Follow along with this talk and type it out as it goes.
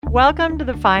Welcome to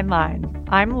The Fine Line.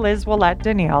 I'm Liz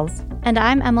Willette-Daniels. And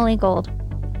I'm Emily Gold.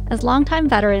 As longtime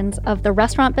veterans of the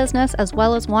restaurant business as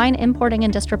well as wine importing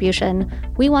and distribution,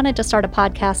 we wanted to start a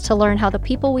podcast to learn how the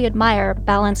people we admire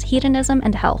balance hedonism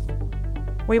and health.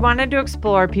 We wanted to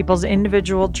explore people's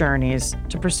individual journeys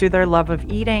to pursue their love of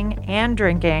eating and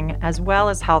drinking, as well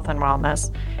as health and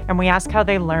wellness, and we ask how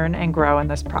they learn and grow in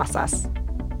this process.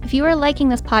 If you are liking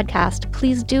this podcast,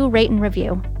 please do rate and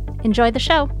review. Enjoy the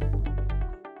show.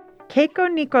 Keiko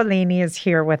Niccolini is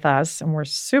here with us, and we're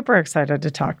super excited to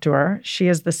talk to her. She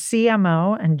is the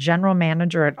CMO and general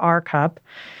manager at Our Cup,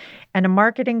 and a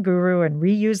marketing guru and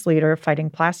reuse leader fighting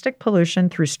plastic pollution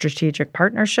through strategic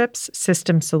partnerships,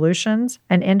 system solutions,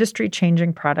 and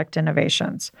industry-changing product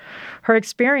innovations. Her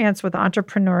experience with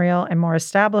entrepreneurial and more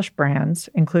established brands,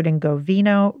 including Go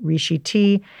Vino, Rishi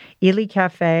Tea, Ely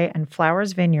Cafe, and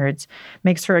Flowers Vineyards,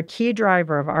 makes her a key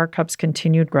driver of Our Cup's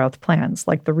continued growth plans,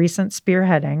 like the recent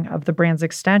spearheading of the brand's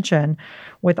extension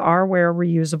with Our Ware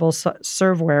reusable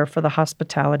serveware for the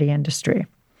hospitality industry.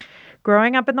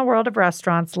 Growing up in the world of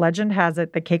restaurants, legend has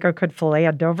it that Keiko could fillet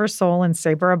a Dover sole and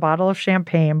savor a bottle of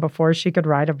champagne before she could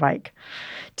ride a bike.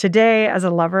 Today, as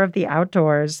a lover of the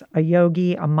outdoors, a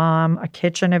yogi, a mom, a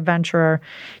kitchen adventurer,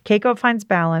 Keiko finds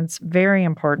balance very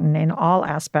important in all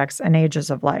aspects and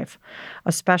ages of life,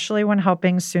 especially when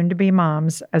helping soon-to-be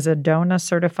moms as a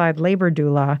DONA-certified labor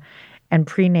doula and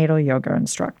prenatal yoga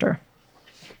instructor.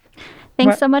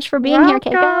 Thanks so much for being here,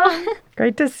 Keiko.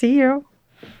 Great to see you.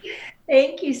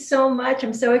 Thank you so much.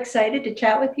 I'm so excited to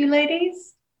chat with you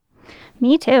ladies.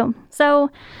 Me too.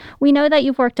 So we know that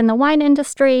you've worked in the wine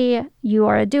industry. You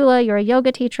are a doula. You're a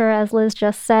yoga teacher, as Liz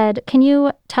just said. Can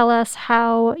you tell us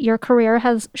how your career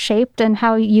has shaped and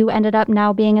how you ended up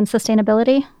now being in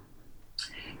sustainability?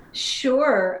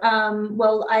 Sure.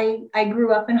 Well, I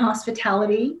grew up in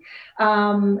hospitality,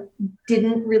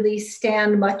 didn't really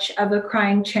stand much of a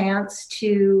crying chance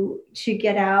to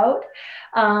get out.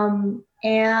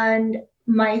 And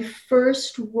my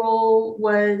first role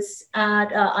was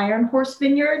at Iron Horse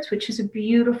Vineyards, which is a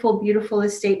beautiful, beautiful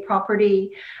estate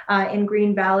property in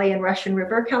Green Valley and Russian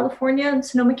River, California, in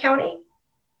Sonoma County.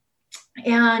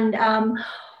 And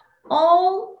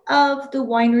all of the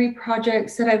winery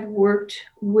projects that I've worked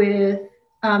with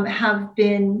have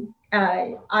been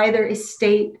either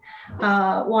estate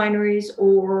wineries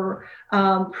or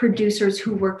producers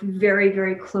who work very,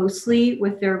 very closely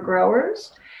with their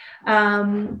growers.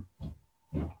 And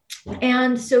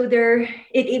so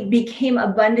it became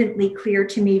abundantly clear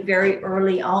to me very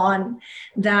early on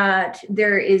that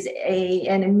there is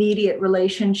an immediate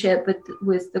relationship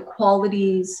with the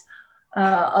qualities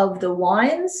of the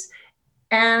wines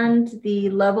and the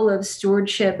level of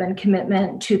stewardship and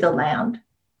commitment to the land.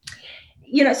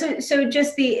 You know, so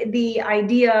just the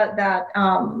idea that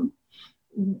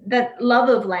that love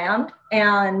of land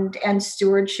and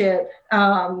stewardship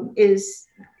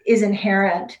is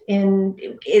inherent in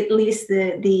at least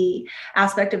the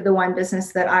aspect of the wine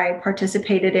business that I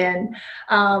participated in.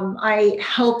 I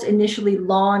helped initially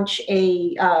launch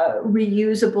a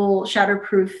reusable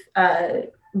shatterproof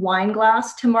wine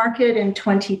glass to market in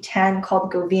 2010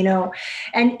 called Go Vino.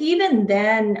 And even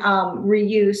then,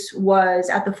 reuse was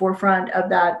at the forefront of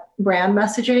that brand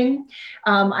messaging.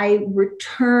 I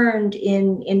returned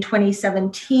in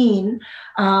 2017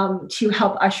 to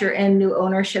help usher in new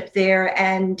ownership there.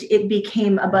 And it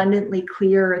became abundantly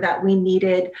clear that we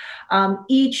needed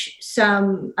each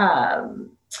some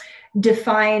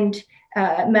defined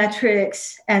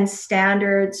metrics and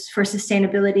standards for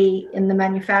sustainability on the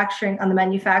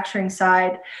manufacturing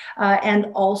side, and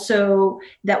also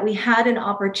that we had an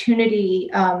opportunity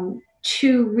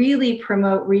to really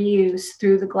promote reuse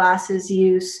through the glasses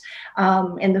use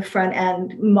in the front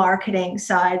end marketing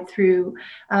side through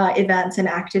events and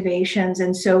activations.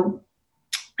 And so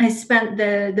I spent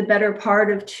the better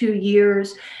part of 2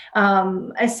 years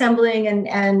assembling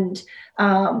and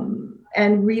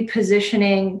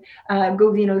repositioning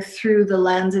Go Vino through the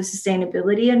lens of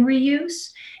sustainability and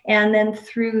reuse. And then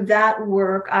through that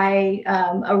work, I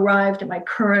arrived at my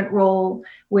current role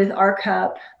with Our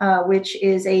Cup, which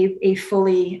is a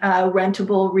fully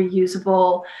rentable,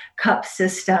 reusable cup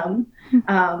system.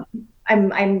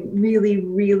 I'm really,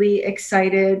 really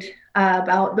excited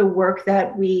about the work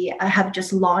that we have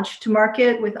just launched to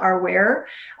market with Our Ware,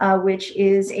 which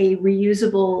is a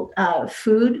reusable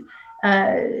food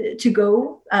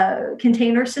to-go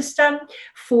container system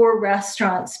for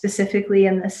restaurants specifically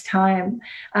in this time.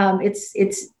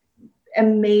 It's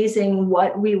amazing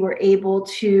what we were able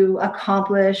to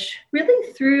accomplish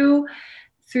really through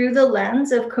the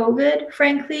lens of COVID,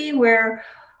 frankly, where,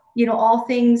 all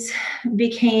things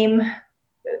became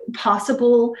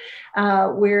possible,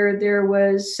 where there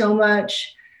was so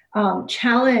much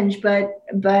challenge,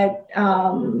 but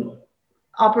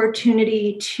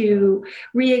opportunity to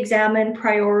re-examine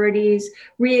priorities,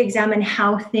 re-examine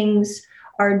how things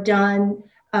are done.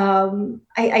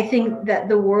 I think that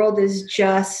the world is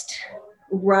just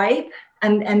ripe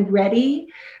and ready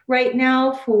right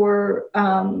now for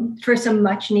some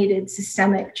much needed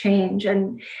systemic change,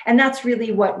 and that's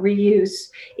really what reuse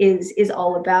is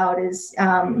all about. Is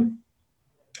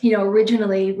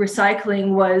originally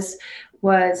recycling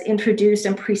was introduced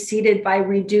and preceded by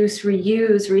reduce,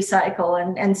 reuse, recycle,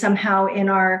 and somehow in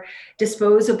our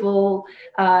disposable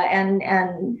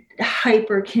and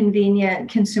hyper convenient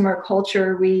consumer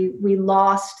culture, we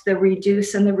lost the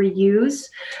reduce and the reuse.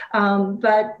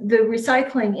 But the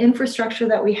recycling infrastructure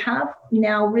that we have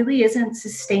now really isn't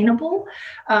sustainable,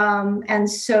 and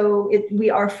so we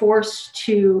are forced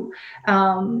to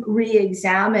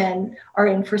re-examine our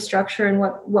infrastructure and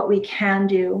what we can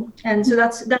do. And so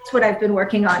that's what I've been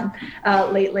working on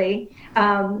lately,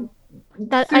 through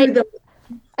the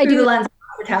lens of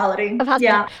hospitality.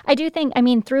 Yeah, I do think,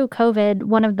 through COVID,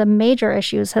 one of the major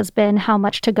issues has been how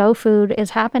much to-go food is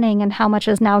happening and how much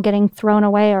is now getting thrown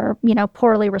away or,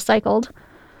 poorly recycled.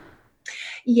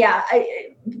 Yeah,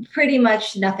 pretty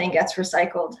much nothing gets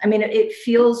recycled. It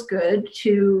feels good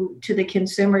to the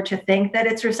consumer to think that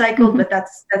it's recycled, but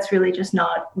that's really just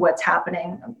not what's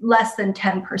happening. Less than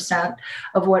 10%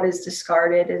 of what is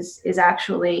discarded is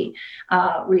actually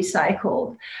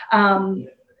recycled.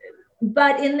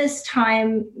 But in this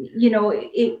time,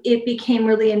 it became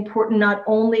really important not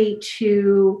only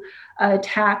to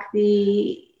attack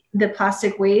the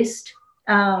plastic waste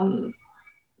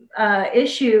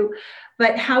issue,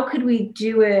 but how could we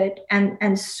do it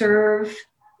and serve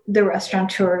the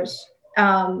restaurateurs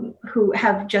who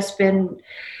have just been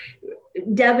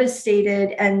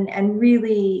devastated and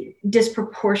really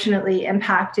disproportionately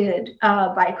impacted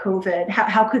by COVID?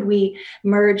 How could we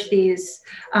merge these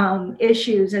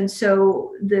issues? And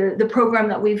so the program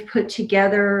that we've put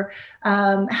together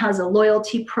has a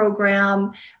loyalty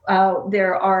program.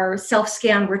 There are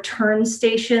self-scan return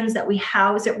stations that we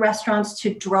house at restaurants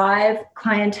to drive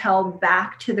clientele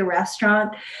back to the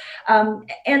restaurant.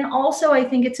 And also, I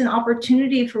think it's an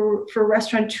opportunity for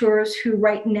restaurateurs who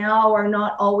right now are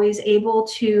not always able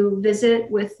to visit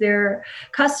with their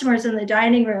customers in the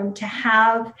dining room to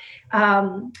have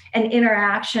an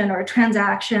interaction or a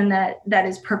transaction that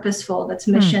is purposeful, that's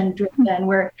mission driven,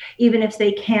 where even if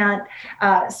they can't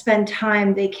spend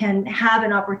time, they can have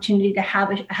an opportunity to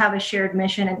have a shared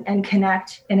mission and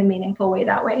connect in a meaningful way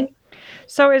that way.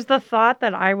 So is the thought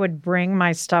that I would bring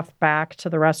my stuff back to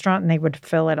the restaurant and they would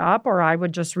fill it up, or I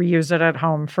would just reuse it at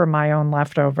home for my own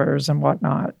leftovers and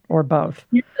whatnot, or both?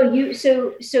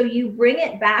 So you bring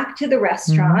it back to the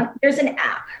restaurant. There's an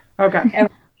app. Okay. Everyone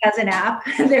has an app.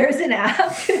 There's an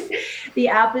app. The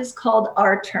app is called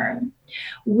Our Turn.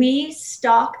 We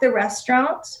stock the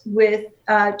restaurants with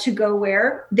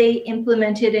to-go-ware. They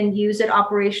implement it and use it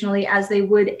operationally as they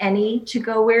would any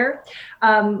to-go-ware.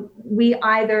 We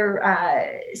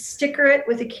either sticker it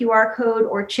with a QR code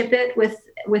or chip it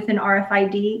with an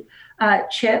RFID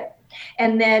chip.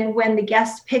 And then when the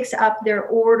guest picks up their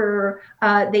order,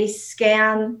 they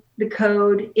scan the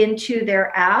code into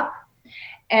their app.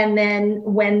 And then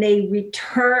when they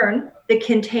return the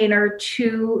container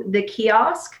to the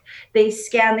kiosk, they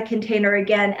scan the container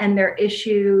again and they're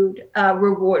issued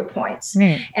reward points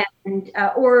and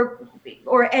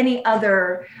or any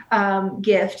other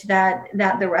gift that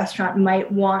the restaurant might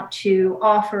want to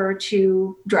offer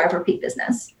to drive repeat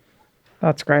business.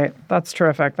 That's great. That's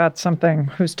terrific. That's something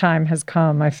whose time has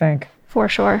come, I think. For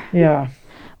sure. Yeah.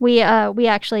 We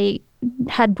actually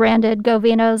had branded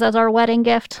Govinos as our wedding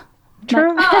gift.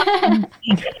 True.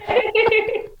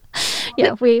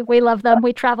 Yeah, we love them.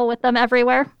 We travel with them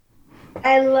everywhere.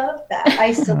 I love that.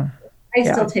 I still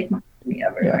take my family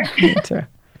everywhere. Yeah, me too.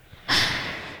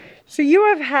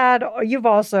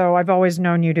 So I've always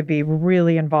known you to be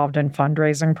really involved in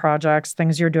fundraising projects,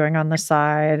 things you're doing on the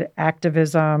side,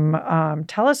 activism.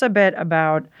 Tell us a bit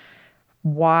about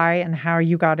why and how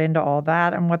you got into all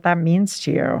that and what that means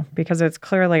to you, because it's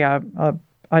clearly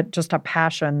just a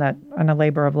passion and a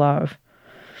labor of love.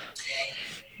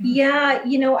 Yeah,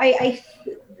 I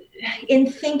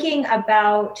in thinking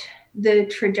about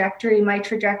my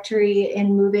trajectory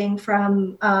in moving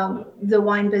from the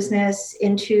wine business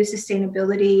into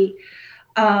sustainability,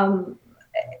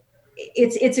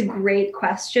 it's a great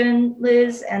question,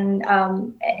 Liz, and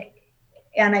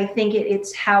I think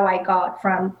it's how I got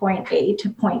from point A to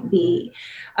point B.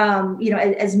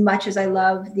 As much as I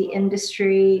love the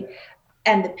industry,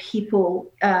 and the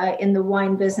people in the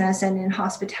wine business and in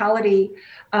hospitality,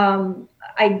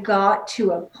 I got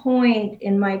to a point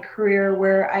in my career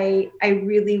where I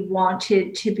really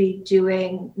wanted to be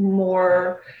doing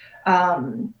more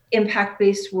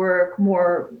impact-based work,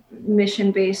 more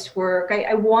mission-based work.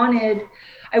 I wanted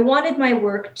my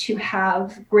work to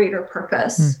have greater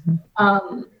purpose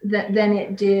than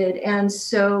it did. And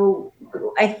so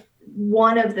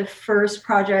one of the first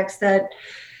projects that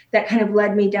kind of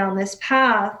led me down this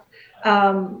path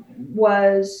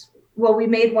was, well, we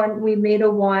made a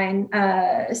wine,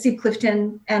 Steve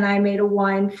Clifton and I made a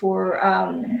wine for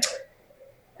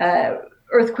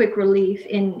earthquake relief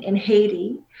in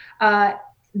Haiti.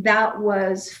 That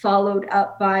was followed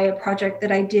up by a project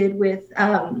that I did with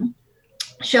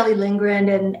Shelley Lindgren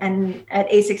and at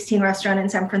A16 restaurant in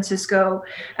San Francisco,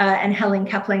 and Helen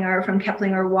Keplinger from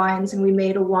Keplinger Wines. And we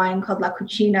made a wine called La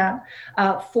Cucina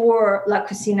for La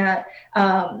Cucina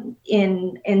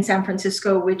in San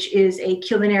Francisco, which is a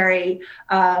culinary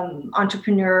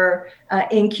entrepreneur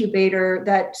incubator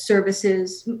that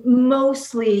services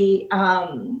mostly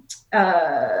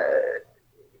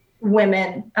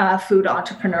women food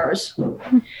entrepreneurs.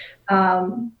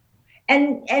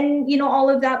 And all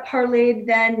of that parlayed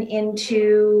then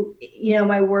into,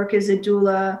 my work as a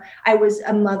doula. I was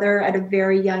a mother at a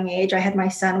very young age. I had my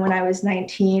son when I was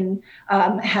 19,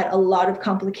 had a lot of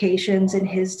complications in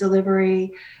his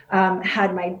delivery,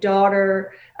 had my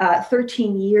daughter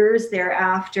 13 years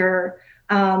thereafter.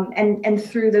 And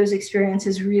through those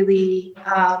experiences really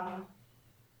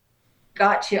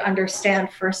got to understand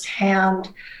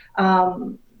firsthand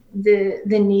the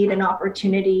need and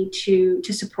opportunity to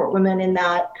support women in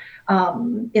that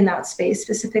space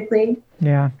specifically.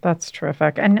 Yeah, that's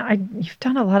terrific. And you've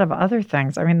done a lot of other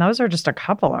things. I mean, those are just a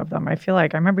couple of them. I feel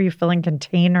like I remember you filling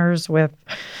containers with,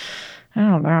 I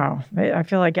don't know. I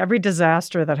feel like every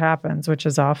disaster that happens, which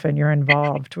is often you're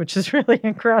involved, which is really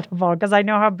incredible because I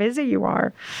know how busy you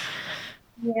are.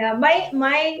 Yeah,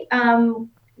 my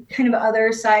kind of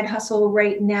other side hustle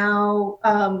right now,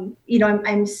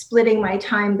 I'm splitting my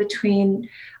time between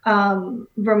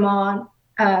Vermont,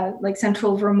 like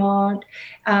central Vermont,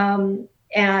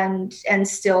 and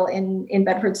still in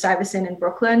Bedford-Stuyvesant in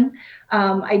Brooklyn.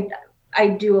 I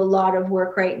do a lot of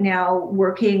work right now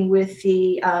working with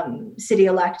the city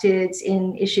electeds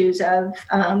in issues of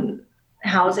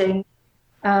housing,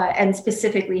 and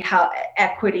specifically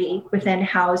equity within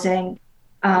housing.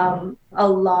 A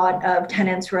lot of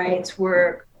tenants' rights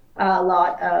work, a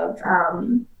lot of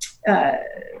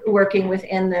working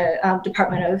within the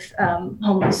Department of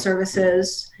Homeless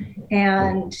Services,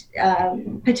 and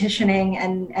petitioning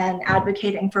and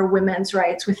advocating for women's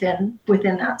rights within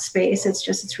that space.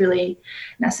 It's really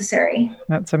necessary.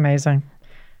 That's amazing.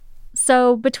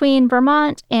 So between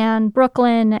Vermont and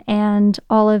Brooklyn and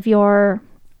all of your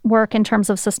work in terms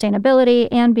of sustainability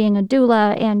and being a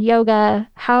doula and yoga,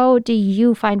 how do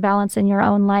you find balance in your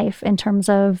own life in terms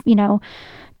of,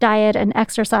 diet and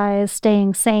exercise,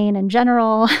 staying sane in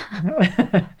general?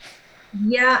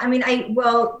 Yeah, I mean,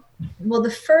 well,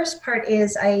 the first part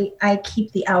is I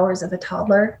keep the hours of a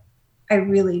toddler. I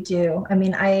really do. I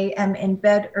mean, I am in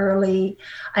bed early,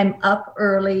 I'm up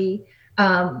early,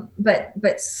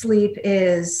 but sleep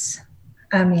is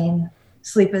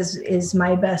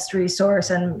my best resource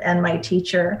and my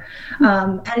teacher,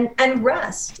 and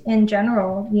rest in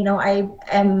general. I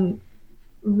am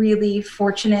really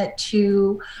fortunate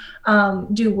to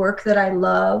do work that I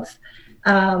love,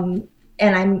 and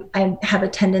I have a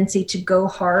tendency to go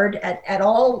hard at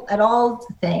all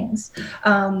things,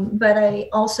 but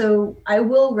I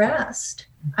will rest.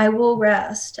 I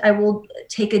will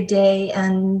take a day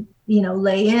and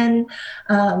lay in,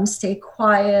 stay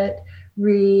quiet,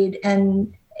 read,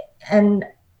 and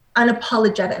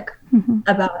unapologetic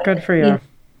about it. Good for you.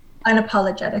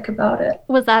 Unapologetic about it.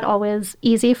 Was that always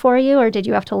easy for you, or did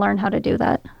you have to learn how to do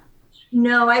that?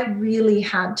 No, I really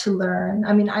had to learn.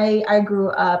 I mean, I grew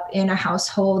up in a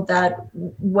household that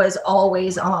was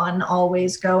always on,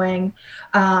 always going,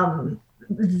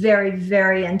 very,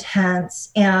 very intense.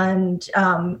 And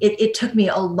it took me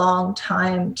a long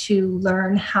time to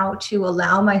learn how to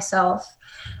allow myself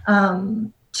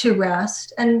to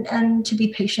rest and to be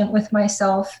patient with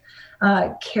myself,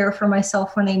 care for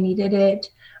myself when I needed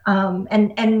it,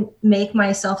 and make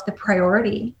myself the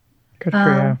priority. Good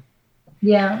for you.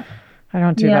 Yeah. I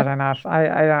don't do that enough.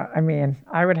 I mean,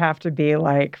 I would have to be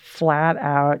like flat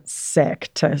out sick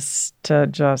to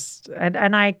just,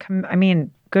 I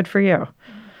mean, good for you.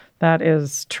 That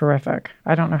is terrific.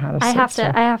 I don't know how to.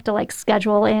 I have to like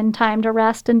schedule in time to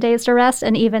rest and days to rest,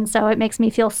 and even so, it makes me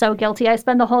feel so guilty. I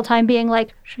spend the whole time being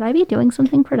like, should I be doing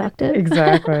something productive?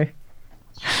 Exactly.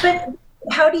 But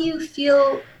how do you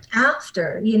feel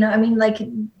after? You know, I mean, like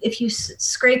if you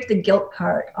scrape the guilt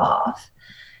part off,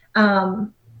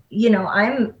 you know,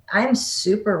 I'm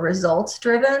super results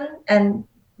driven, and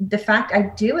the fact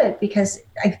I do it because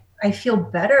I feel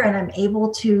better and I'm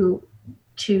able to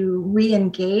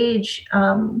re-engage,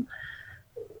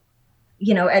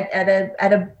 you know,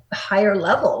 at a higher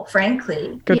level,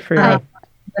 frankly. Good for you.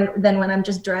 Than when I'm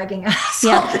just dragging ass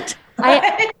Yeah. all the time.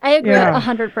 I agree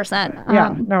 100%.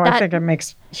 Yeah, no, I think it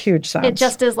makes huge sense. It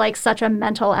just is like such a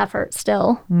mental effort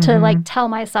still to like tell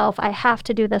myself I have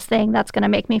to do this thing that's going to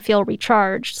make me feel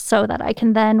recharged so that I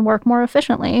can then work more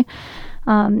efficiently.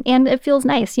 And it feels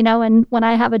nice, you know, and when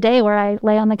I have a day where I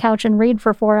lay on the couch and read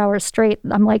for 4 hours straight,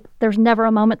 I'm like, there's never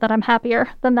a moment that I'm happier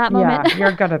than that moment. Yeah,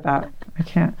 you're good at that. I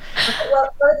can't. Well,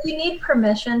 if you need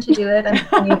permission to do it,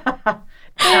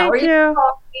 Thank you.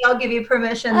 I'll give you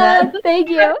permission then. Thank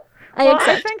you.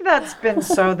 I think that's been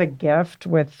so the gift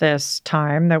with this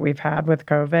time that we've had with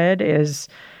COVID is,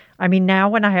 I mean, now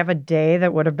when I have a day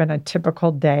that would have been a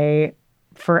typical day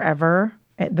forever,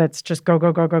 that's just go,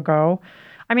 go, go, go, go.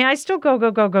 I mean, I still go,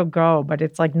 go, go, go, go, but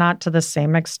it's like not to the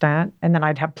same extent. And then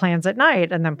I'd have plans at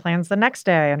night and then plans the next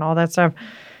day and all that stuff.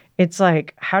 It's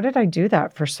like, how did I do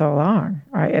that for so long?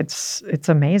 It's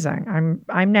amazing.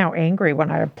 I'm now angry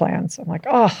when I have plans. I'm like,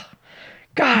 oh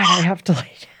God, I have to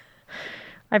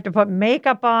put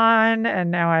makeup on,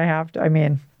 and now I have to.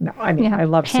 I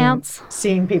love pants.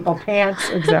 seeing people pants,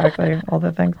 exactly, all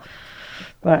the things.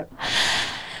 But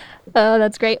oh,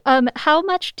 that's great. How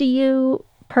much do you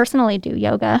personally do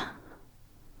yoga?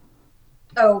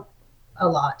 Oh, a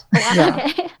lot. Yeah.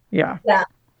 Okay. Yeah.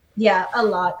 Yeah, a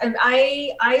lot. And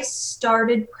I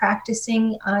started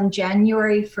practicing on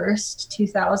January 1st,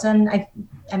 2000.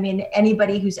 I mean,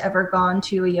 anybody who's ever gone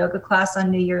to a yoga class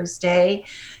on New Year's Day,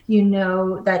 you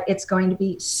know that it's going to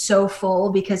be so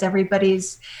full because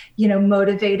everybody's, you know,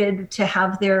 motivated to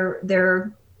have their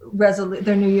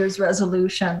New Year's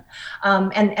resolution.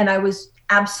 And I was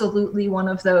absolutely one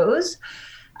of those.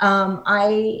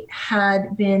 I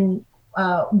had been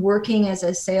working as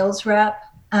a sales rep,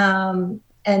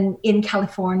 and in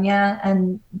California,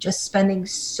 and just spending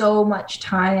so much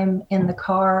time in the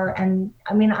car. And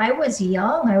I mean, I was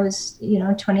young. I was, you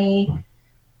know,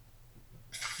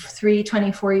 23,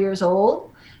 24 years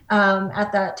old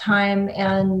at that time.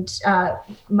 And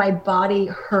my body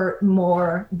hurt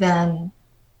more than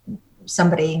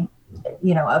somebody,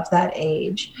 you know, of that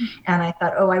age. And I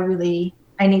thought,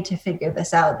 I need to figure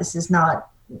this out. This is not,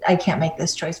 I can't make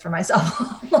this choice for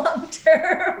myself long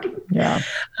term. Yeah.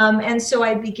 And so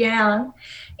I began,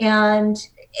 and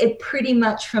it pretty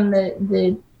much from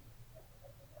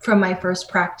my first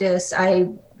practice, I,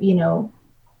 you know,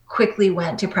 quickly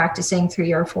went to practicing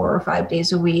 3 or 4 or 5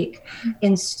 days a week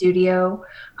in studio.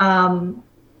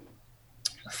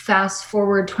 Fast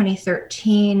forward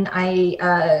 2013,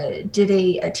 I did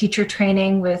a teacher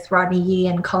training with Rodney Yee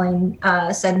and Colleen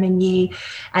Sedman Yee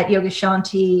at Yoga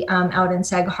Shanti out in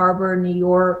Sag Harbor, New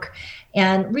York,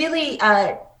 and really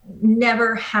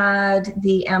never had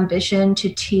the ambition to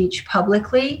teach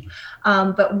publicly,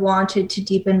 but wanted to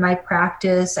deepen my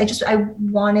practice.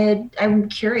 I'm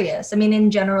curious. I mean,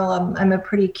 in general, I'm a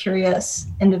pretty curious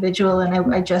individual,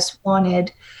 and I just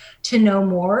wanted to know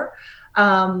more.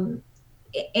 And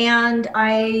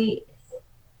I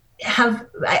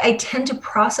tend to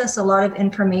process a lot of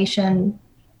information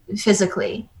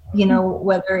physically, you know,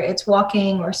 whether it's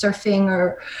walking or surfing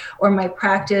or my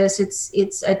practice.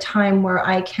 It's a time where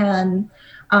I can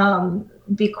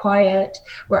be quiet,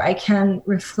 where I can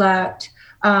reflect,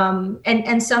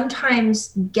 and sometimes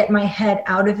get my head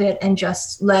out of it and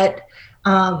just let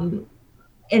my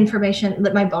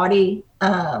body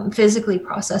physically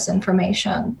process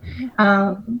information.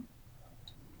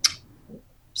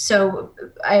 So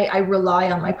I rely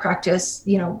on my practice,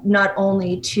 you know, not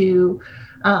only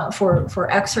for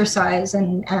exercise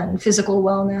and physical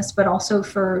wellness, but also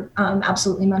for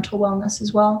absolutely mental wellness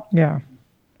as well. Yeah.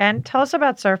 And tell us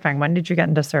about surfing. When did you get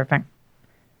into surfing?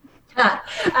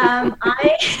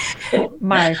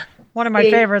 One of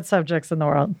my favorite subjects in the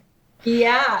world.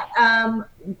 Yeah.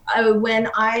 When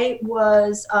I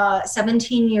was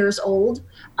 17 years old,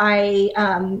 I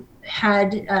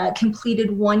had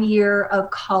completed 1 year of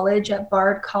college at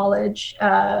Bard College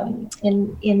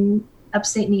in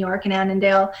upstate New York in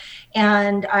Annandale.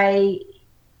 And I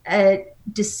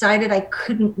decided I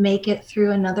couldn't make it through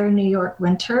another New York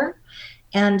winter.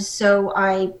 And so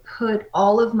I put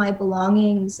all of my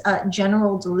belongings,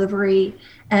 general delivery,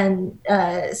 and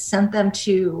sent them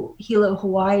to Hilo,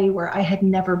 Hawaii, where I had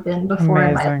never been before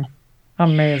in my life.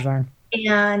 Amazing.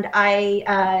 And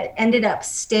I ended up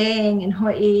staying in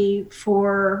Hawaii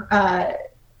for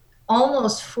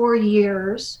almost 4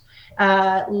 years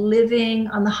living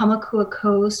on the Hamakua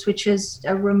coast, which is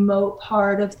a remote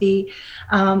part of the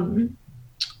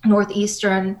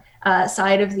northeastern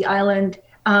side of the island,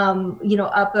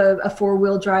 up a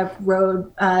four-wheel drive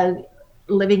road,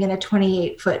 living in a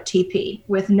 28-foot teepee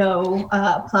with no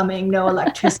plumbing, no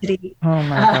electricity. Oh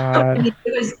my God.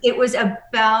 It was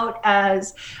about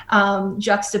as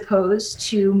juxtaposed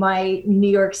to my New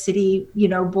York City,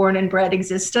 born and bred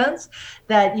existence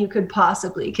that you could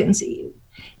possibly conceive.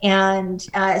 And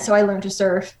so I learned to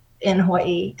surf in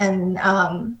Hawaii,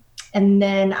 and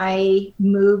then I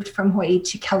moved from Hawaii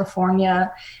to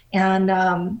California. And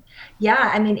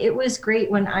it was great.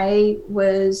 When I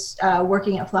was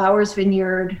working at Flowers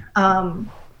Vineyard,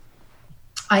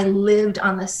 I lived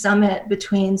on the summit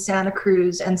between Santa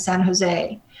Cruz and San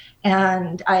Jose.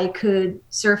 And I could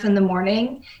surf in the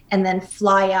morning and then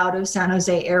fly out of San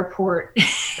Jose airport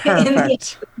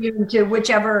to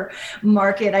whichever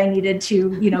market I needed to,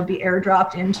 be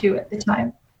airdropped into at the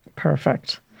time.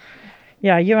 Perfect.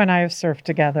 Yeah, you and I have surfed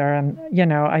together, and,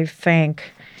 I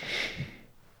think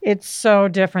it's so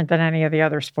different than any of the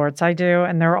other sports I do,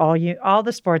 and they're all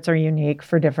the sports are unique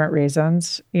for different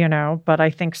reasons, but I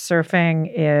think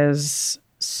surfing is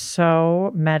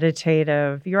so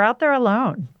meditative. You're out there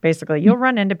alone, basically. You'll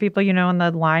run into people, in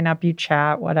the lineup, you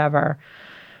chat, whatever.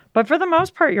 But for the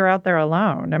most part, you're out there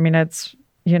alone. I mean, it's,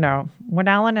 when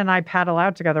Alan and I paddle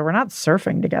out together, we're not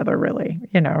surfing together really,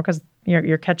 because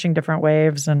you're catching different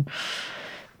waves,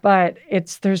 but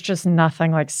there's just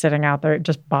nothing like sitting out there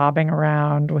just bobbing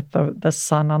around with the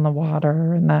sun on the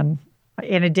water. And then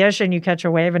in addition, you catch a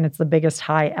wave and it's the biggest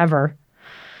high ever.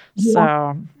 Yeah.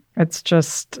 So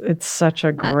it's such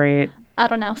a great I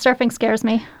don't know. Surfing scares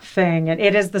me. Thing. And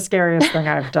it is the scariest thing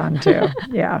I've done too.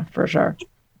 Yeah, for sure.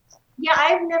 Yeah,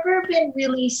 I've never been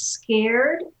really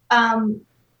scared.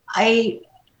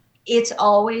 It's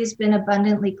always been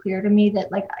abundantly clear to me that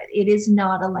it is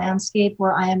not a landscape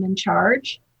where I am in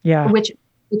charge. Yeah. Which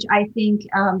I think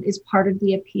is part of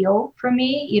the appeal for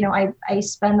me. I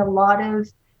spend a lot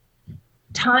of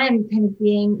time kind of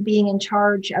being in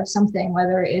charge of something,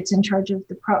 whether it's in charge of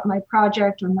my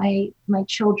project or my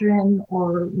children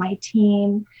or my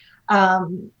team.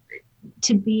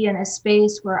 To be in a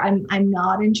space where I'm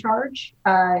not in charge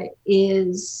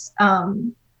is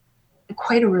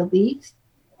quite a relief.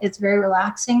 It's very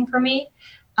relaxing for me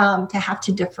to have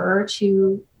to defer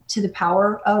to the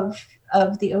power of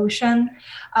the ocean,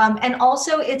 and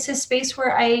also it's a space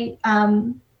where I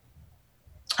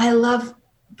love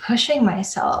pushing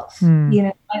myself.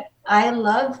 I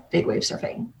love big wave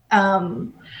surfing.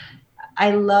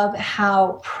 I love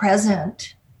how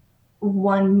present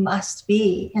one must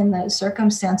be in those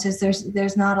circumstances.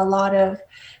 There's not a lot of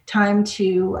time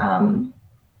to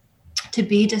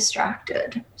be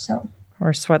distracted. So,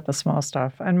 or sweat the small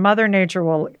stuff. And Mother Nature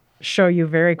will show you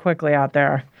very quickly out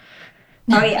there.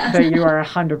 Oh yeah, that you are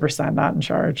 100% not in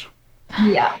charge.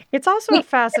 Yeah, it's also a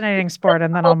fascinating sport.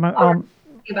 And then I'll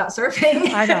about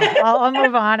surfing. I know. I'll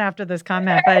move on after this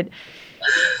comment, but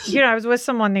I was with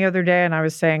someone the other day and I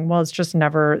was saying, well, it's just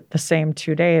never the same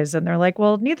 2 days. And they're like,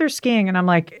 well, neither skiing. And I'm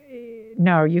like,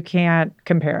 no, you can't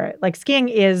compare it. Like skiing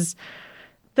is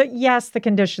yes, the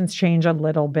conditions change a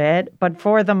little bit, but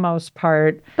for the most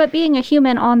part. But being a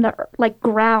human on the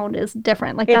ground is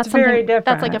different. Like that's very different.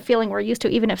 That's like a feeling we're used to,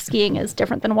 even if skiing is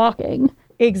different than walking.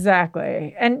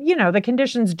 Exactly. And, the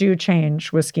conditions do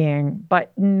change with skiing,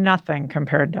 but nothing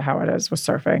compared to how it is with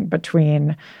surfing,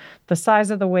 between the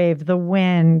size of the wave, the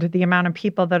wind, the amount of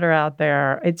people that are out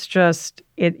there. It's just,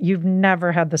 you've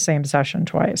never had the same session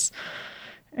twice.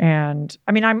 And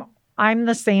I mean, I'm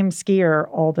the same skier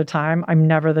all the time. I'm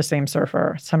never the same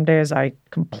surfer. Some days I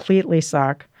completely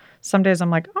suck. Some days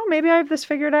I'm like, oh, maybe I have this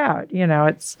figured out.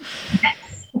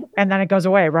 And then it goes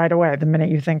away right away the minute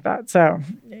you think that. So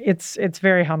it's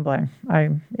very humbling.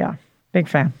 Big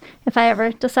fan. If I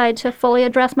ever decide to fully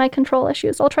address my control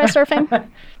issues, I'll try surfing.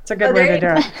 It's a good way to do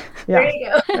it. Yeah, there you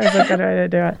go. It's a good way to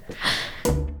do it.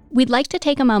 We'd like to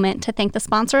take a moment to thank the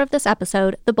sponsor of this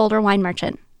episode, the Boulder Wine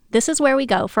Merchant. This is where we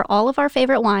go for all of our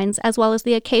favorite wines, as well as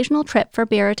the occasional trip for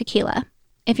beer or tequila.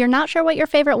 If you're not sure what your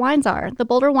favorite wines are, the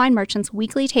Boulder Wine Merchant's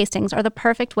weekly tastings are the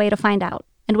perfect way to find out.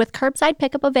 And with curbside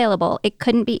pickup available, it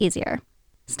couldn't be easier.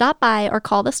 Stop by or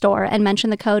call the store and mention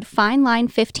the code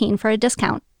FINELINE15 for a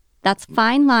discount. That's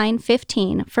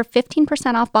FINELINE15 for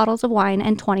 15% off bottles of wine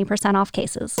and 20% off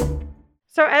cases.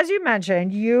 So as you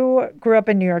mentioned, you grew up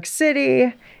in New York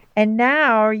City, and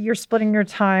now you're splitting your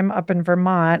time up in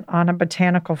Vermont on a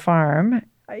botanical farm.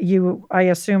 You, I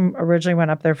assume, originally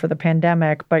went up there for the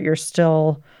pandemic, but you're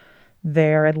still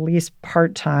there at least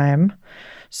part-time.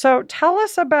 So tell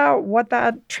us about what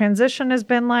that transition has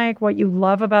been like, what you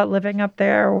love about living up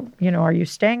there. Are you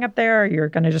staying up there, or you're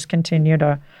going to just continue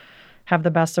to have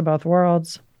the best of both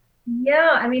worlds?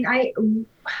 Yeah, I mean, I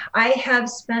have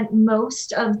spent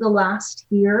most of the last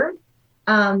year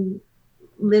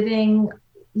living,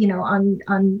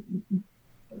 on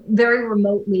very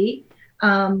remotely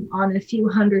on a few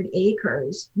hundred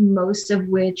acres, most of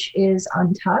which is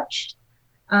untouched.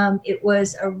 It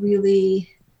was a really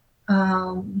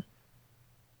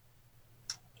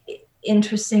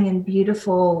interesting and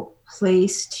beautiful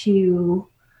place to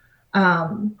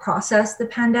process the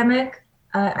pandemic.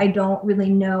 I don't really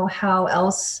know how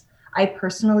else I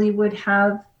personally would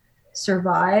have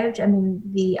survived. I mean,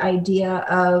 the idea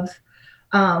of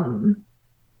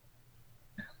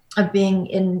being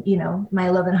in, my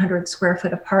 1,100 square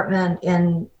foot apartment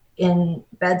in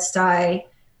Bed-Stuy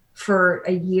for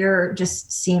a year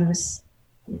just seems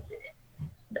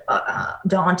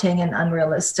daunting and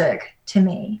unrealistic to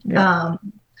me.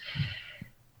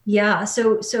 Yeah.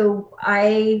 So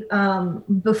I,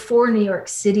 before New York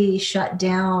City shut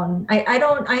down,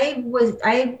 I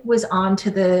was on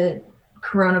to the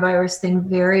coronavirus thing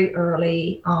very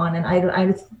early on. And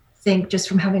I think just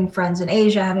from having friends in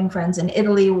Asia, having friends in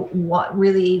Italy,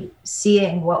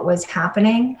 seeing what was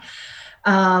happening.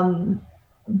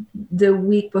 The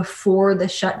week before the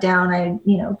shutdown, I,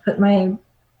 put my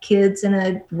kids in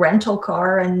a rental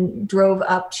car and drove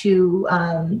up to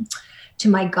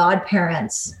my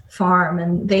godparents' farm,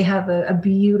 and they have a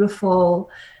beautiful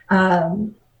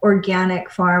organic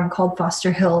farm called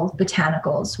Foster Hill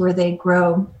Botanicals, where they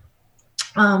grow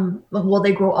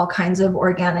they grow all kinds of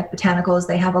organic botanicals.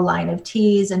 They have a line of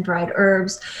teas and dried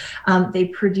herbs. They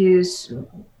produce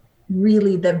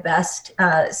really the best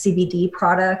CBD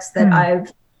products that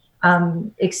I've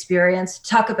experienced.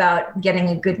 Talk about getting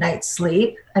a good night's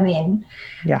sleep. I mean,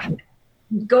 yeah,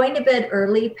 going to bed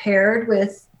early paired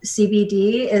with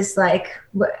CBD is like,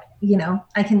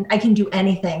 I can do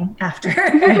anything after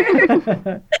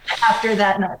after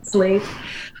that night's sleep.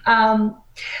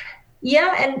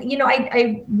 Yeah, and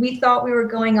we thought we were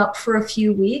going up for a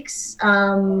few weeks.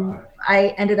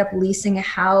 I ended up leasing a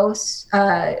house.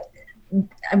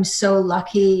 I'm so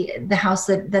lucky. The house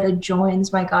that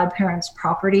adjoins my godparents'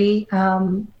 property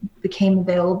became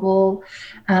available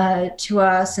to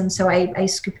us, and so I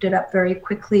scooped it up very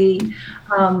quickly.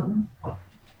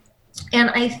 And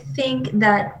I think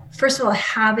that, first of all,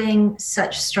 having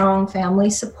such strong family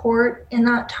support in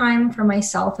that time for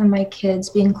myself and my kids,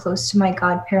 being close to my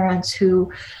godparents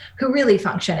who really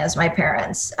function as my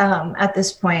parents at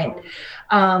this point,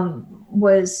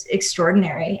 was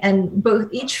extraordinary. And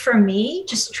each for me,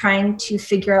 just trying to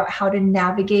figure out how to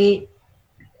navigate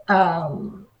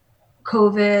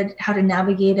COVID, how to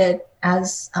navigate it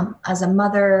as a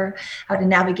mother, how to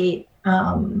navigate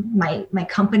my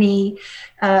company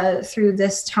through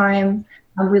this time.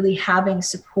 Really having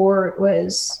support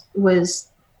was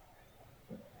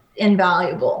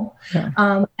invaluable.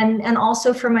 Yeah. And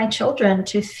also for my children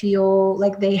to feel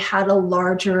like they had a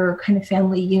larger kind of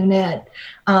family unit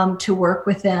to work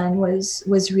within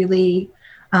was really,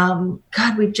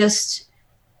 God, we just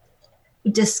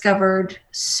discovered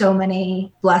so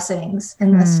many blessings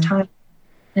in this time.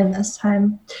 And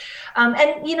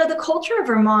the culture of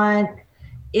Vermont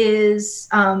is,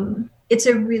 it's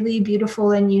a really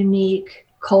beautiful and unique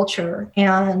culture.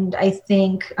 And I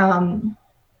think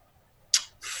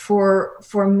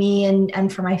for me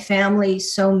and for my family,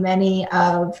 so many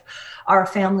of our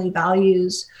family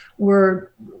values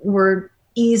were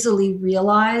easily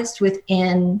realized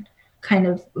within kind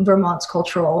of Vermont's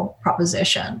cultural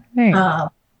proposition. Right.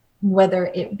 Whether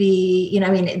it be,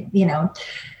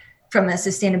 from a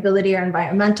sustainability or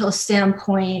environmental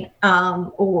standpoint,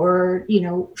 or,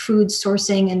 food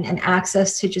sourcing and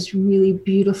access to just really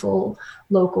beautiful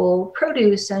local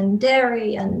produce and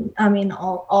dairy. And I mean,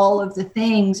 all of the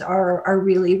things are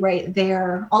really right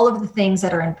there. All of the things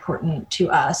that are important to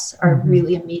us are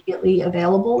really immediately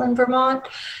available in Vermont.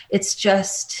 It's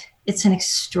an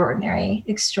extraordinary,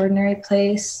 extraordinary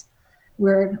place.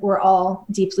 We're all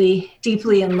deeply,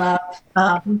 deeply in love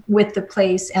with the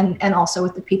place and also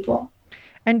with the people.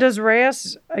 And does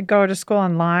Reyes go to school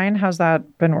online? How's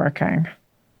that been working?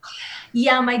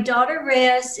 Yeah, my daughter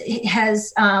Reyes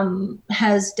has done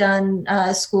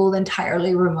school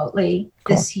entirely remotely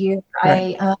this year.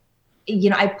 Right.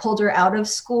 I pulled her out of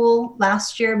school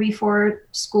last year before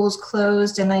schools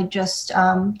closed, and I just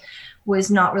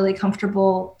was not really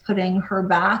comfortable putting her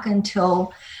back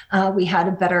until we had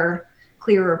a better,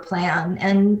 clearer plan.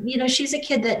 And, she's a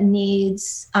kid that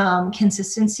needs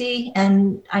consistency.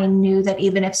 And I knew that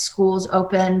even if schools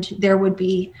opened, there would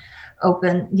be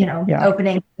opening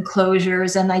and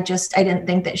closures. And I didn't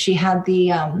think that she had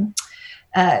the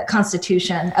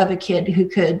constitution of a kid who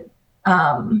could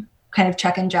kind of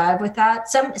check and jive with that.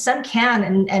 Some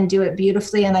can and do it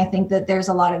beautifully. And I think that there's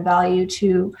a lot of value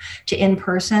to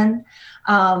in-person.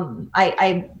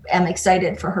 I am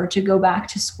excited for her to go back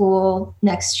to school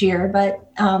next year, but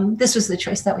this was the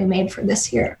choice that we made for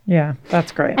this year. Yeah,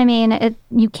 that's great. I mean,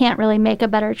 you can't really make a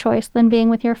better choice than being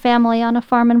with your family on a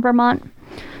farm in Vermont.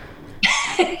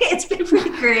 It's been pretty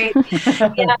great.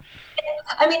 Yeah.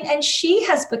 I mean, and she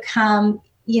has become,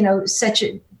 such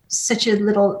a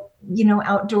little,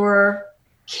 outdoor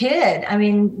kid. I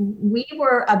mean, we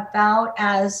were about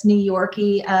as New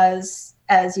Yorky as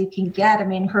you can get. I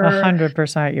mean,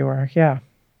 100% you were. Yeah.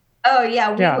 Oh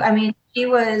yeah. I mean, she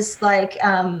was like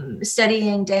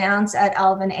studying dance at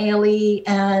Alvin Ailey,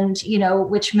 and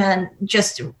which meant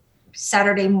just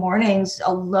Saturday mornings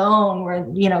alone, were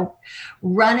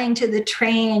running to the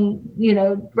train,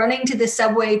 running to the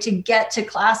subway to get to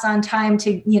class on time,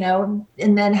 to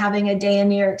and then having a day in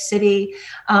New York City,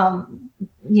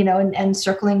 and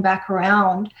circling back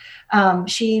around.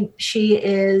 She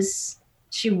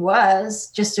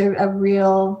was just a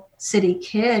real city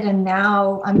kid, and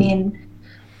now, I mean,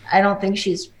 I don't think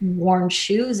she's worn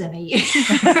shoes in a year.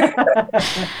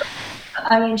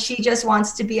 I mean, she just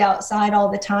wants to be outside all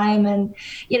the time. And,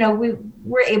 we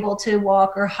were able to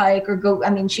walk or hike or go. I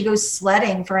mean, she goes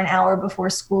sledding for an hour before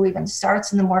school even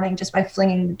starts in the morning, just by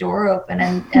flinging the door open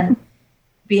and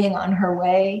being on her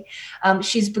way.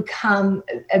 She's become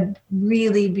a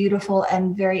really beautiful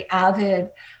and very avid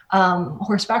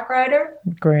horseback rider.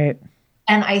 Great.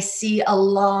 And I see a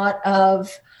lot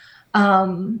of,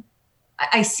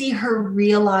 I see her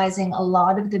realizing a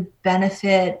lot of the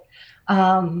benefit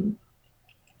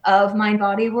of mind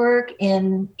body work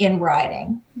in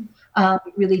riding,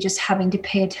 really just having to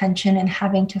pay attention and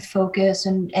having to focus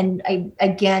and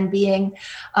again being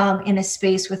in a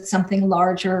space with something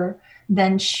larger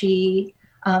than she,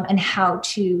 and how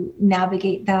to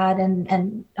navigate that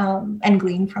and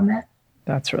glean from it.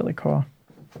 That's really cool.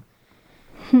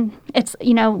 It's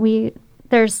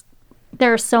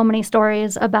there are so many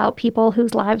stories about people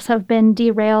whose lives have been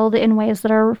derailed in ways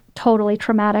that are totally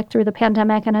traumatic through the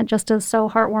pandemic. And it just is so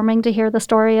heartwarming to hear the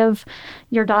story of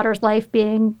your daughter's life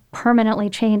being permanently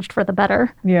changed for the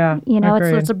better. Yeah.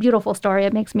 It's a beautiful story.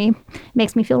 It makes me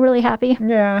feel really happy.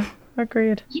 Yeah.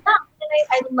 Agreed. Yeah. And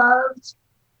I loved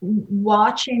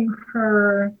watching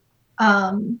her.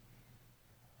 I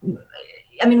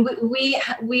mean,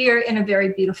 we are in a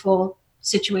very beautiful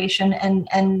situation, and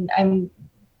I'm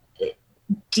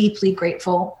deeply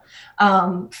grateful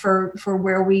for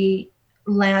where we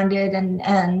landed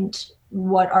and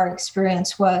what our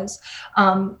experience was.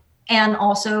 And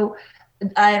also,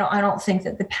 I don't think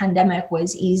that the pandemic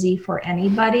was easy for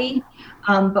anybody,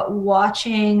 but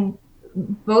watching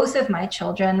both of my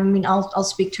children, I mean, I'll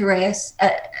speak to Reyes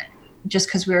just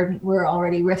because we're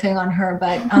already riffing on her,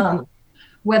 but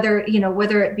whether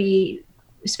it be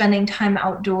spending time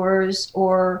outdoors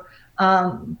or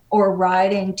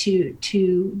riding,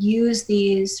 to use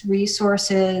these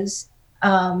resources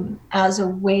as a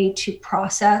way to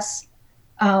process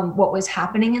what was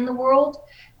happening in the world.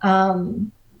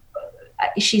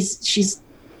 She's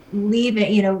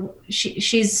leaving,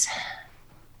 she's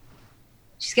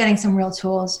getting some real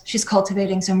tools. She's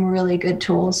cultivating some really good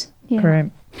tools. Yeah.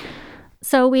 Great.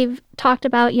 So we've talked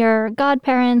about your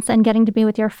godparents and getting to be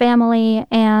with your family,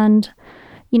 and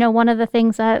one of the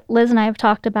things that Liz and I have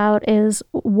talked about is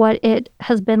what it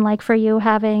has been like for you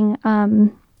having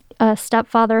a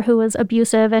stepfather who was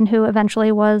abusive and who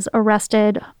eventually was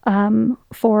arrested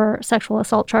for sexual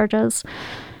assault charges.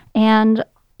 And,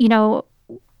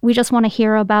 we just want to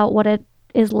hear about what it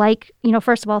is like.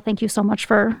 First of all, thank you so much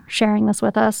for sharing this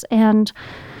with us. And,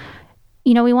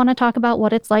 we want to talk about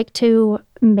what it's like to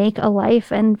make a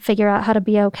life and figure out how to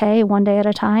be okay one day at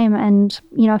a time. And,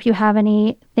 if you have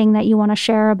anything that you want to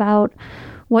share about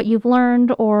what you've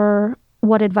learned or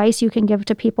what advice you can give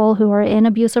to people who are in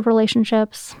abusive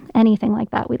relationships, anything like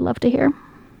that, we'd love to hear.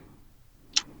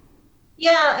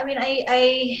 Yeah, I mean,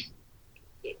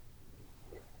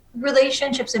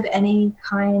 relationships of any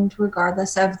kind,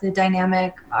 regardless of the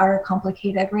dynamic, are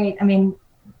complicated, right? I mean,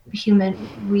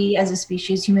 we as a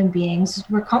species, human beings,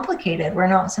 we're complicated. We're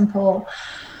not simple.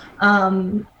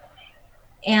 And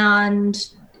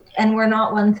we're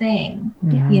not one thing.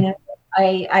 Yeah.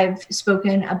 I've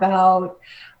spoken about,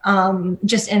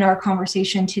 just in our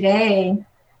conversation today,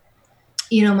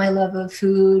 my love of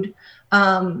food,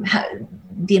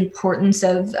 the importance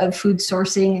of food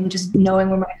sourcing and just knowing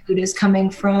where my food is coming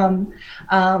from,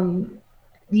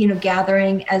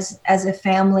 gathering as a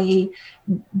family.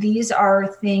 These are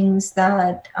things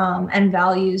that and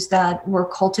values that were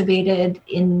cultivated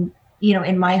in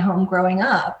my home growing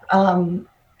up.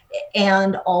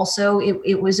 And also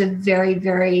it was a very,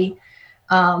 very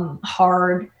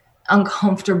hard,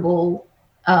 uncomfortable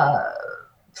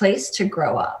place to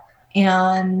grow up.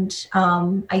 And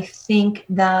I think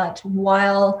that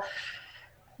while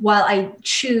I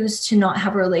choose to not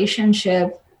have a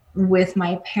relationship with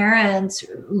my parents,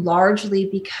 largely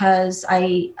because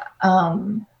I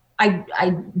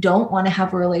don't want to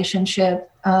have a relationship,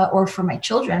 or for my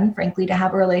children, frankly, to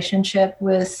have a relationship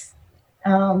with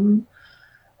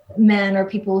men or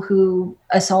people who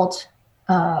assault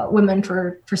women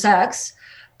for sex.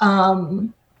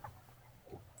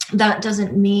 That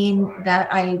doesn't mean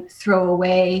that I throw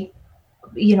away,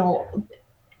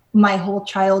 my whole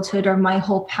childhood or my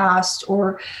whole past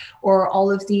or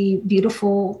all of the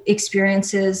beautiful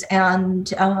experiences and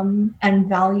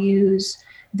values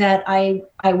that I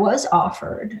was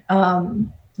offered.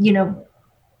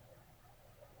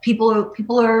 People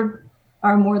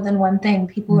are more than one thing.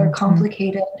 People are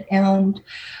complicated, and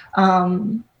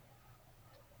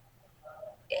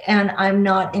I'm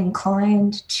not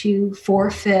inclined to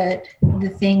forfeit the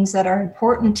things that are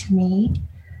important to me,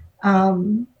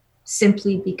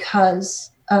 simply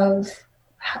because of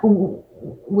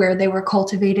where they were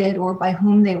cultivated or by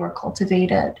whom they were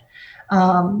cultivated.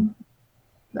 I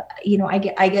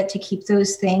get to keep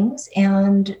those things,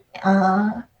 and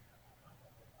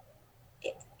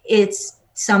it's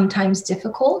sometimes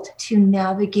difficult to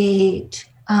navigate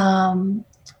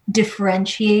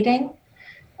differentiating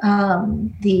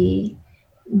the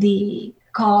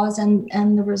cause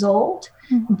and the result.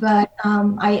 But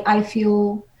I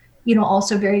feel,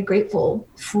 also very grateful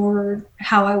for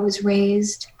how I was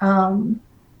raised. I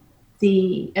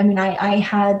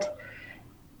had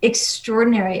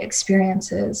extraordinary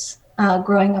experiences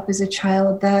growing up as a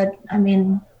child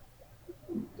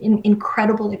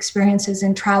incredible experiences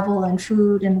in travel and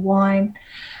food and wine.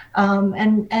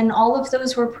 And all of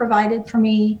those were provided for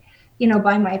me,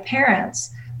 by my parents.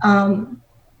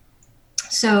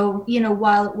 So,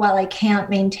 while I can't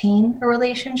maintain a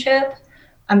relationship,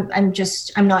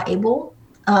 I'm not able.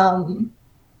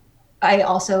 I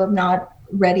also am not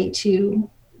ready to,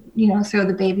 throw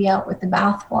the baby out with the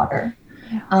bathwater.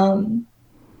 Yeah.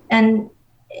 And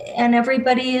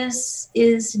everybody is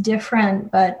different,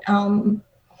 but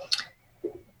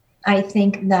I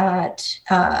think that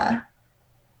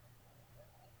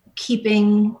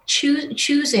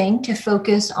choosing to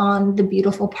focus on the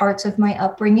beautiful parts of my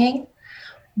upbringing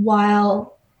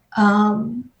while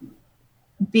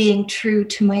being true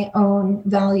to my own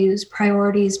values,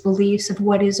 priorities, beliefs of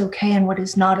what is okay and what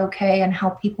is not okay, and how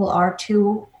people are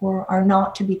to or are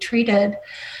not to be treated.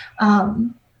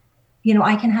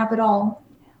 I can have it all.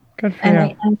 Good for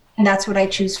you. And that's what I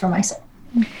choose for myself.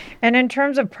 And in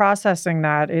terms of processing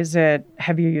that,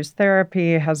 have you used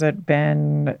therapy? Has it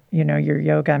been, your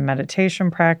yoga and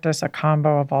meditation practice, a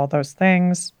combo of all those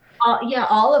things? Yeah,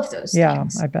 all of those things. Yeah,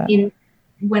 I bet.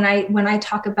 When I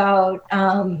talk about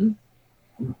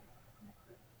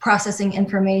processing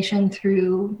information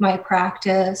through my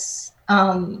practice,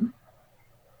 there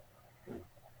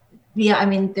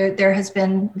has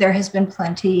been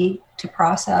plenty to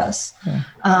process. Yeah.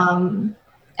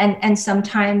 And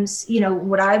sometimes,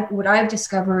 what I've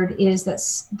discovered is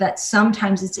that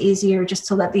sometimes it's easier just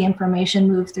to let the information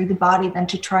move through the body than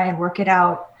to try and work it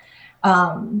out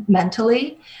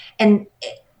mentally, and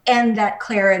that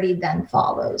clarity then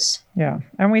follows. Yeah,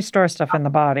 and we store stuff in the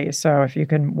body, so if you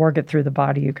can work it through the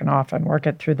body, you can often work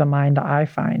it through the mind, I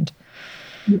find.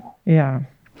 Yeah.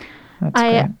 That's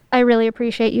great. I really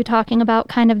appreciate you talking about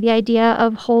kind of the idea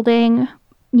of holding,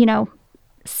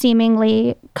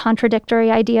 seemingly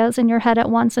contradictory ideas in your head at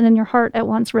once and in your heart at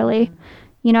once, really.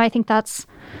 I think that's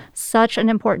such an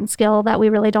important skill that we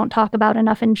really don't talk about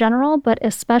enough in general, but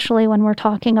especially when we're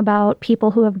talking about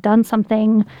people who have done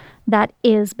something that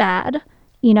is bad.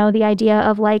 The idea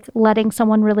of letting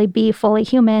someone really be fully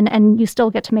human, and you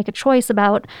still get to make a choice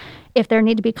about if there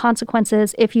need to be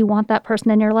consequences, if you want that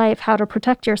person in your life, how to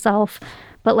protect yourself,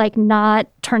 but not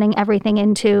turning everything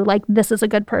into this is a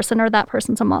good person or that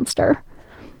person's a monster.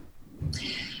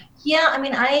 Yeah,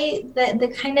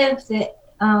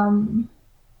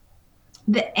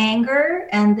 the anger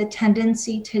and the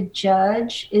tendency to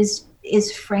judge is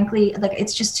frankly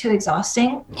it's just too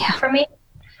exhausting for me.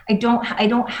 I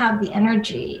don't have the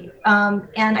energy, and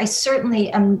I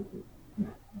certainly am.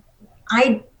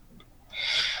 I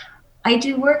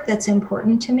do work that's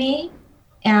important to me,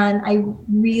 and I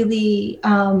really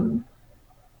am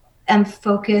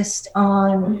focused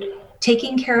on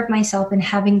taking care of myself and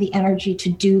having the energy to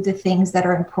do the things that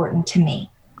are important to me.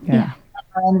 Yeah.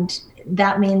 And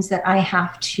that means that I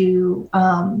have to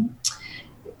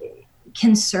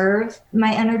conserve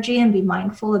my energy and be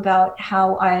mindful about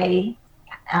how I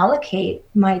allocate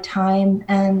my time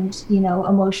and,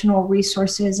 emotional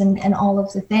resources and all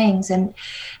of the things. And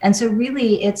so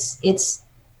really it's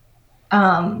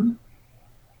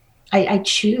I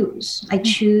choose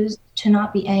to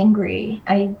not be angry.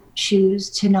 I choose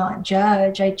to not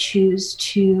judge. I choose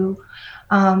to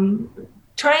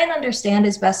try and understand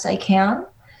as best I can,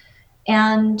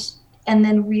 and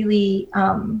then really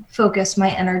focus my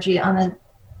energy on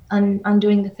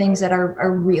doing the things that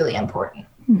are really important.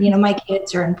 My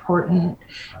kids are important.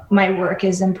 My work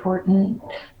is important.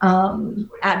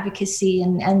 Advocacy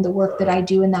and the work that I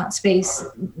do in that space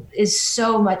is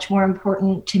so much more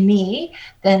important to me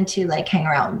than to hang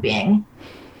around being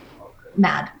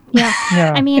mad. Yeah.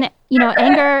 I mean,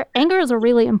 anger is a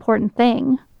really important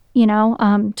thing,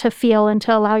 to feel and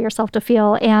to allow yourself to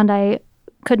feel. And I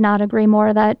could not agree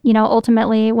more that,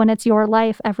 ultimately when it's your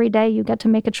life every day, you get to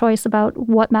make a choice about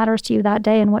what matters to you that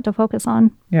day and what to focus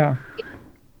on. Yeah.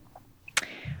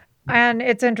 And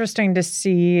it's interesting to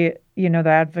see, the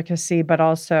advocacy, but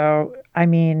also,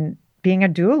 being a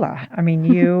doula.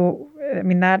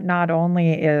 That not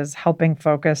only is helping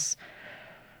focus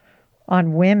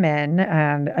on women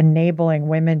and enabling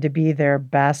women to be their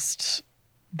best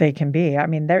they can be.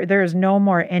 There is no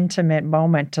more intimate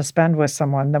moment to spend with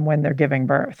someone than when they're giving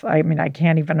birth. I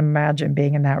can't even imagine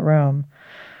being in that room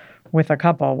with a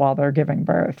couple while they're giving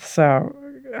birth. So,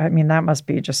 that must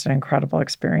be just an incredible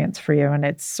experience for you. And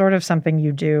it's sort of something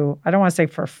you do, I don't want to say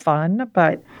for fun,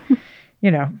 but,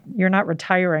 you're not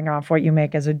retiring off what you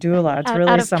make as a doula. It's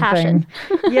really something,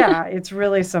 yeah, it's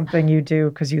really something you do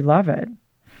because you love it.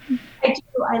 I do.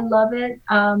 I love it.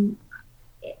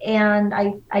 And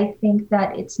I think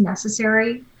that it's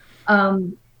necessary.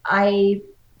 Having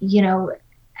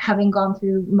gone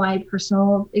through my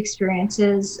personal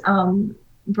experiences,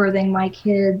 birthing my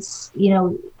kids,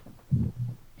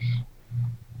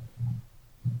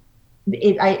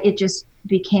 it just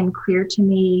became clear to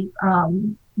me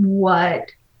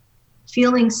what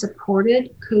feeling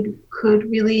supported could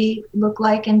really look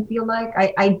like and feel like.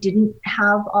 I didn't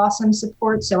have awesome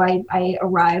support, so I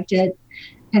arrived at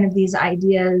kind of these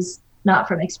ideas not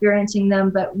from experiencing them,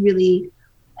 but really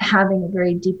having a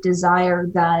very deep desire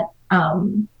that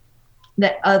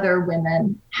that other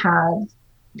women had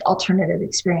alternative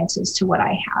experiences to what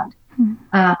I had.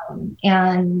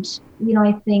 And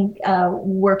I think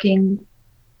working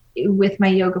with my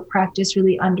yoga practice,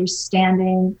 really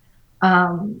understanding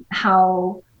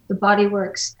how the body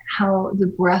works, how the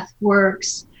breath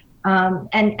works,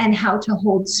 and how to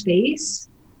hold space.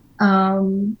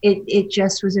 It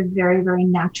just was a very, very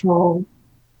natural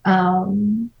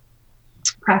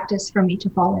practice for me to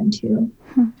fall into.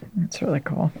 That's really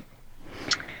cool.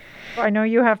 I know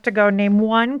you have to go. Name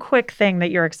one quick thing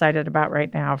that you're excited about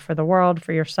right now for the world,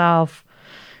 for yourself,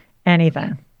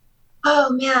 anything. Oh,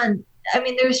 man.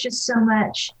 There's just so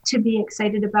much to be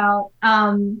excited about.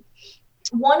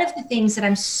 One of the things that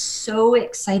I'm so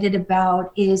excited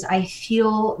about is I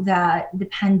feel that the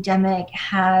pandemic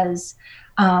has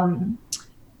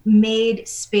made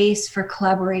space for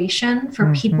collaboration,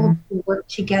 for people to work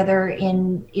together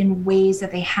in ways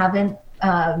that they haven't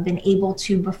been able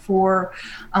to before,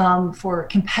 for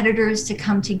competitors to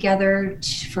come together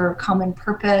for a common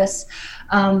purpose.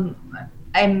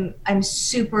 I'm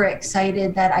super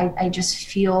excited that I just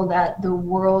feel that the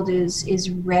world is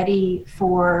ready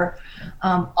for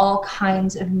all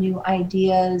kinds of new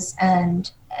ideas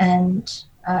and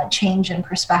change in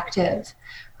perspective.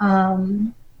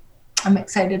 I'm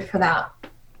excited for that.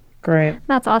 Great.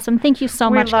 That's awesome. Thank you so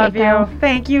much, We love Keiko. you.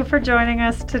 Thank you for joining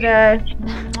us today.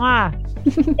 Mwah.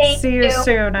 See you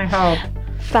soon, I hope.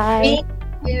 Bye. Thank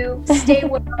you. Stay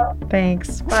well.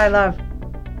 Thanks. Bye, love.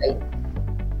 Bye.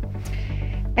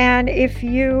 And if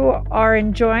you are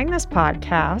enjoying this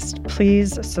podcast,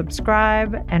 please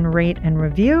subscribe and rate and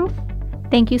review.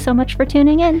 Thank you so much for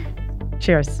tuning in.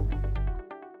 Cheers.